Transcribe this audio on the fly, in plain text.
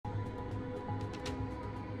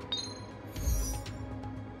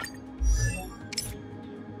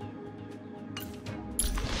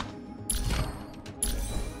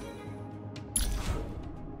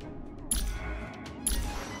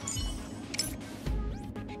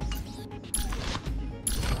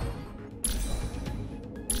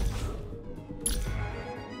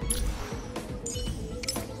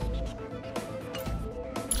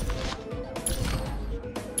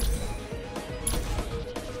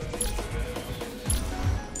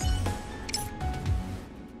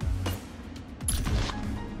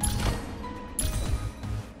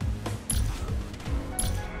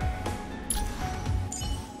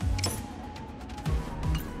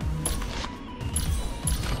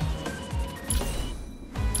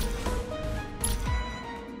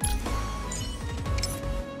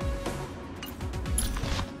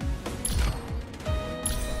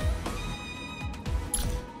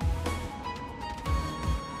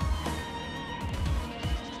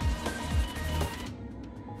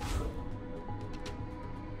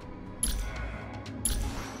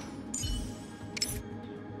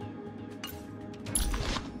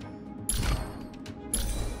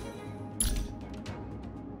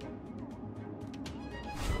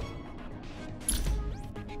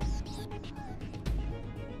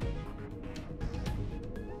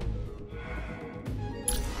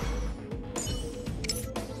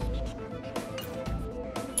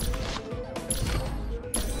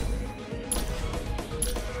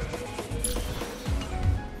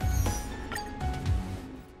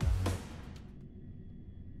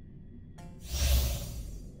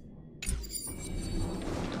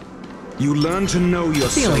You learn to know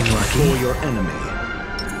yourself before your enemy.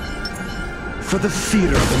 For the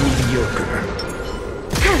fear of the mediocre.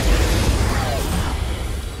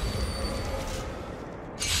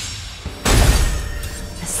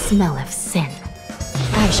 The smell of sin.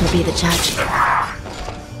 I shall be the judge.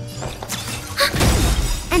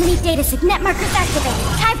 Enemy data net markers activated.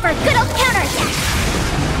 Time for a good old counterattack.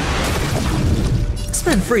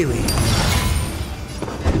 Spend freely.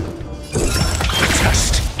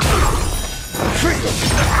 Test. Free.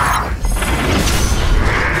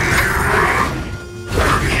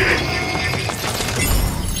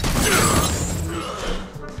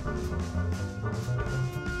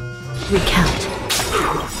 Recount.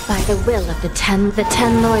 By the will of the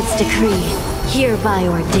ten lords decree, hereby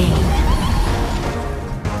ordain.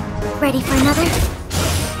 Ready for another?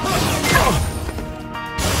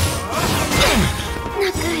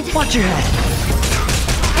 Not good. Watch your head.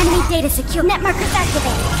 Enemy data secure. Net markers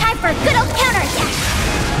activated. Time for a good old counterattack.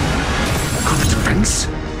 Good defense.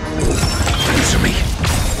 Answer me.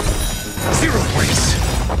 0 points.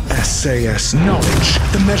 SAS knowledge,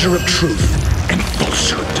 the measure of truth and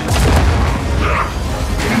falsehood.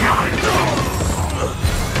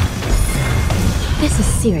 This is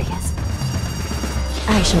serious.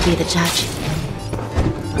 I shall be the judge.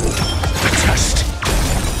 Test.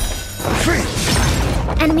 Free.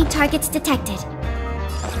 Enemy targets detected.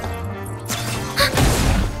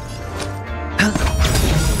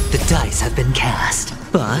 The dice have been cast.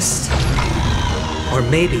 Bust. Or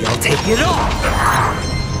maybe I'll take it all.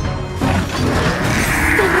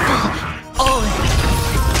 All in.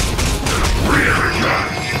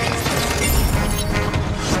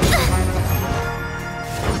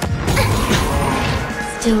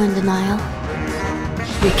 Still in denial?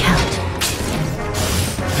 Recount.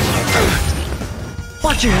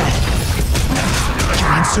 Watch your head. Your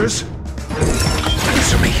answers?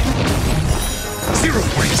 Answer me. 0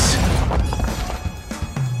 points.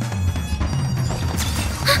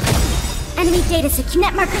 Enemy data secure.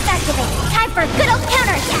 Net markers activated. Time for a good old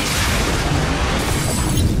counterattack.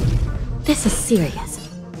 This is serious.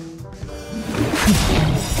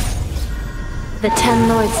 The 10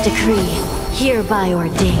 lords decree, hereby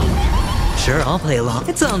ordain. Sure, I'll play along.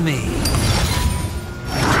 It's on me.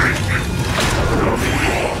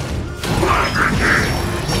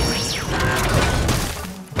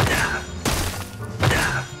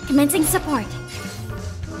 Commencing support.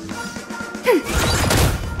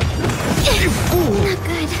 Not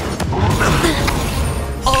good.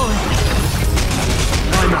 All in.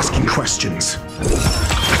 I'm asking questions.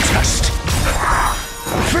 Test.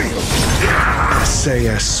 Free.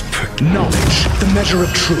 SAS knowledge, the measure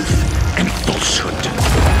of truth and falsehood.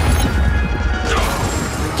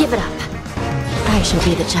 Give it up. I shall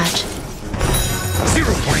be the judge.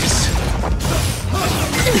 0 points.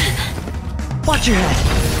 Watch your head.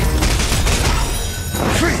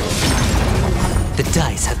 Free. The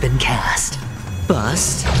dice have been cast.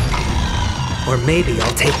 Bust. Or maybe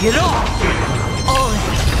I'll take it all. All in.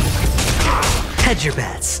 Hedge your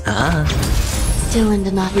bets. Still in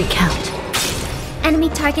denial. Recount. Enemy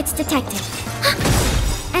targets detected.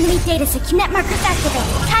 Enemy data secure. Net markers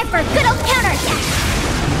activated. Time for a good old counterattack.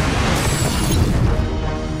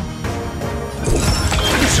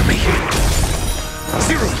 Answer me.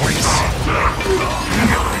 0 points.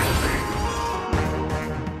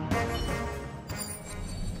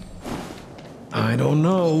 I don't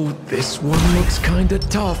know. This one looks kinda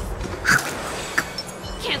tough.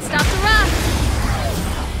 Can't stop the run.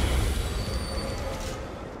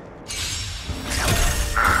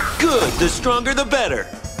 Good, the stronger the better.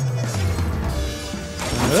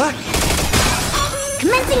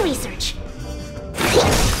 Commencing research.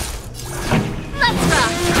 Let's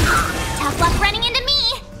rock. Tough luck running into me.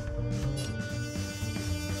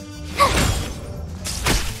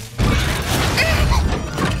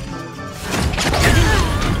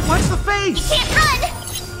 Watch the face! You can't run.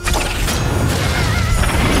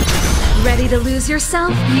 Ready to lose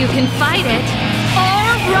yourself? You can fight it,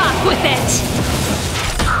 or rock with it!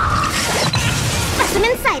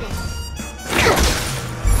 Specimen sighted.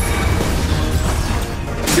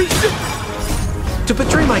 To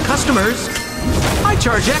betray my customers, I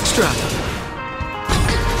charge extra.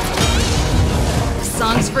 The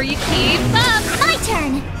song's for you, keep up! My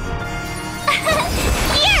turn.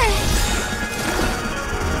 Here.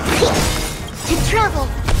 To travel.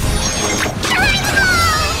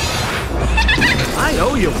 I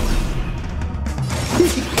owe you.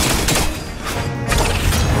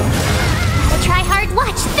 Try hard.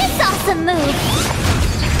 Watch this awesome move.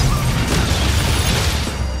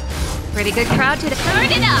 Pretty good crowd today.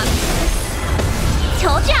 Turn it up!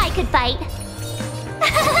 Told you I could fight.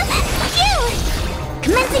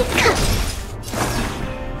 Commencing cut.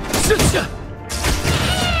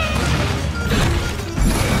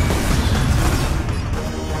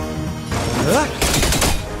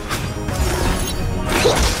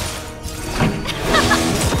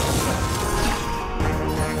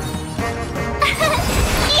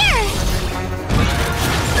 Here.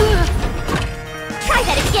 Try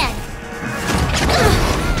that again.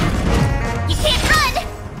 You can't run.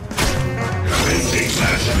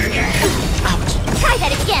 Try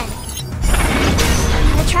that again.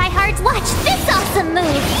 The tryhards watch this awesome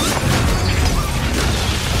move.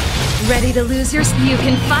 Ready to lose your... You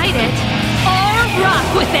can fight it, or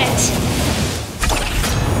rock with it!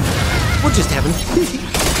 We're just having...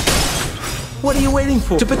 What are you waiting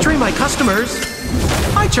for? To betray my customers?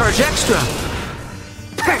 I charge extra.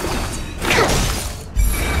 Perfect.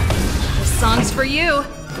 This song's for you.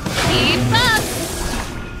 Keep up!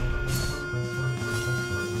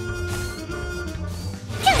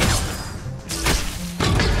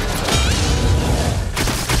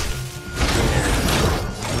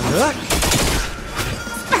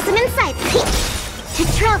 Specimen sight. To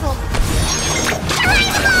travel.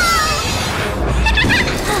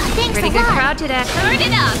 Thanks Pretty a good lot. crowd today. Turn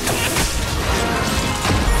it up!